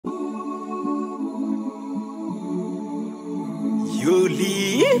your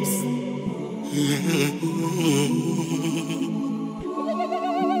lips.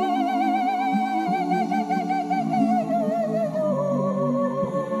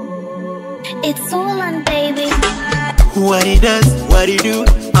 It's all on, baby. What it does, what it do,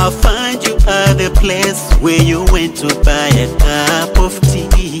 I'll find you at the place where you went to buy a cup of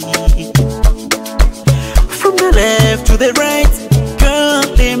tea. From the left to the right, girl,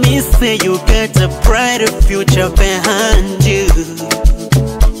 let me say you got a brighter future behind you.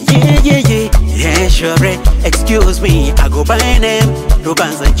 Yeah, sure, excuse me, I go by name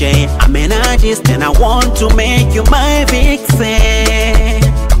Rubanza Jay. I'm an artist and I want to make you my vixen.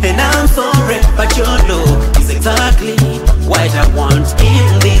 And I'm sorry, but your look is exactly what I want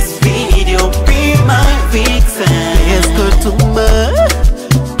in this video. Be my vixen. Let's go to my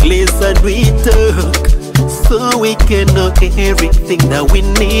place and we talk, so we can know everything that we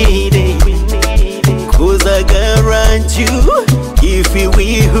need. Cause I guarantee you, if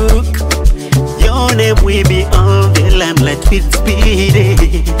we hook, your name will be on the limelight with speed.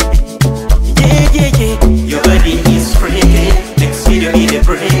 Yeah. Your body is freaking, next video is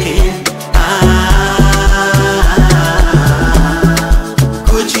breaking.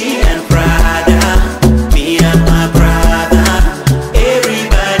 Gucci and Prada, me and my brother,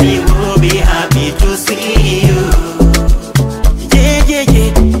 everybody will be happy to see you. Yeah.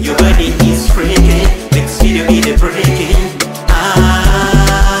 Your body is freaking, next video is breaking.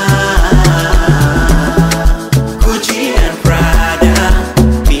 Gucci and Prada,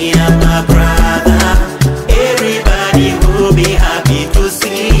 me and my brother, everybody will be happy to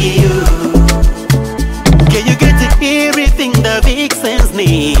see you. Can you get everything the vixens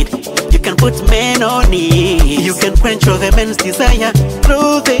need? You can put men on knees, you can quench all the men's desire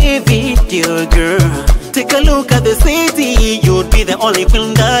through the video, girl. Take a look at the city, you'd be the only queen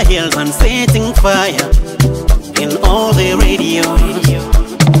in the hills and setting fire in all the radio.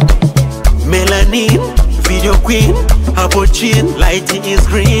 Melanin, video queen, her chin, lighting is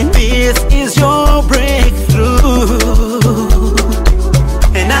green. This is your breakthrough.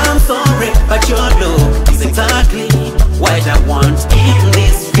 And I'm sorry, but your look is exactly what I want in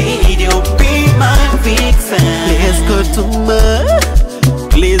this video. Be my vixen. Let's go to my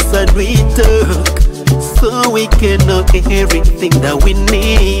place and we talk, so we can know everything that we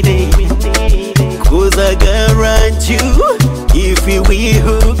need. Cause I guarantee you, if we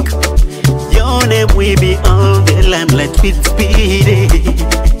hook, your name will be on the limelight with speed.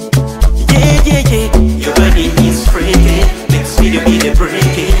 Yeah. Your body is freaking, next video is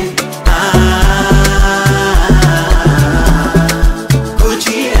breaking.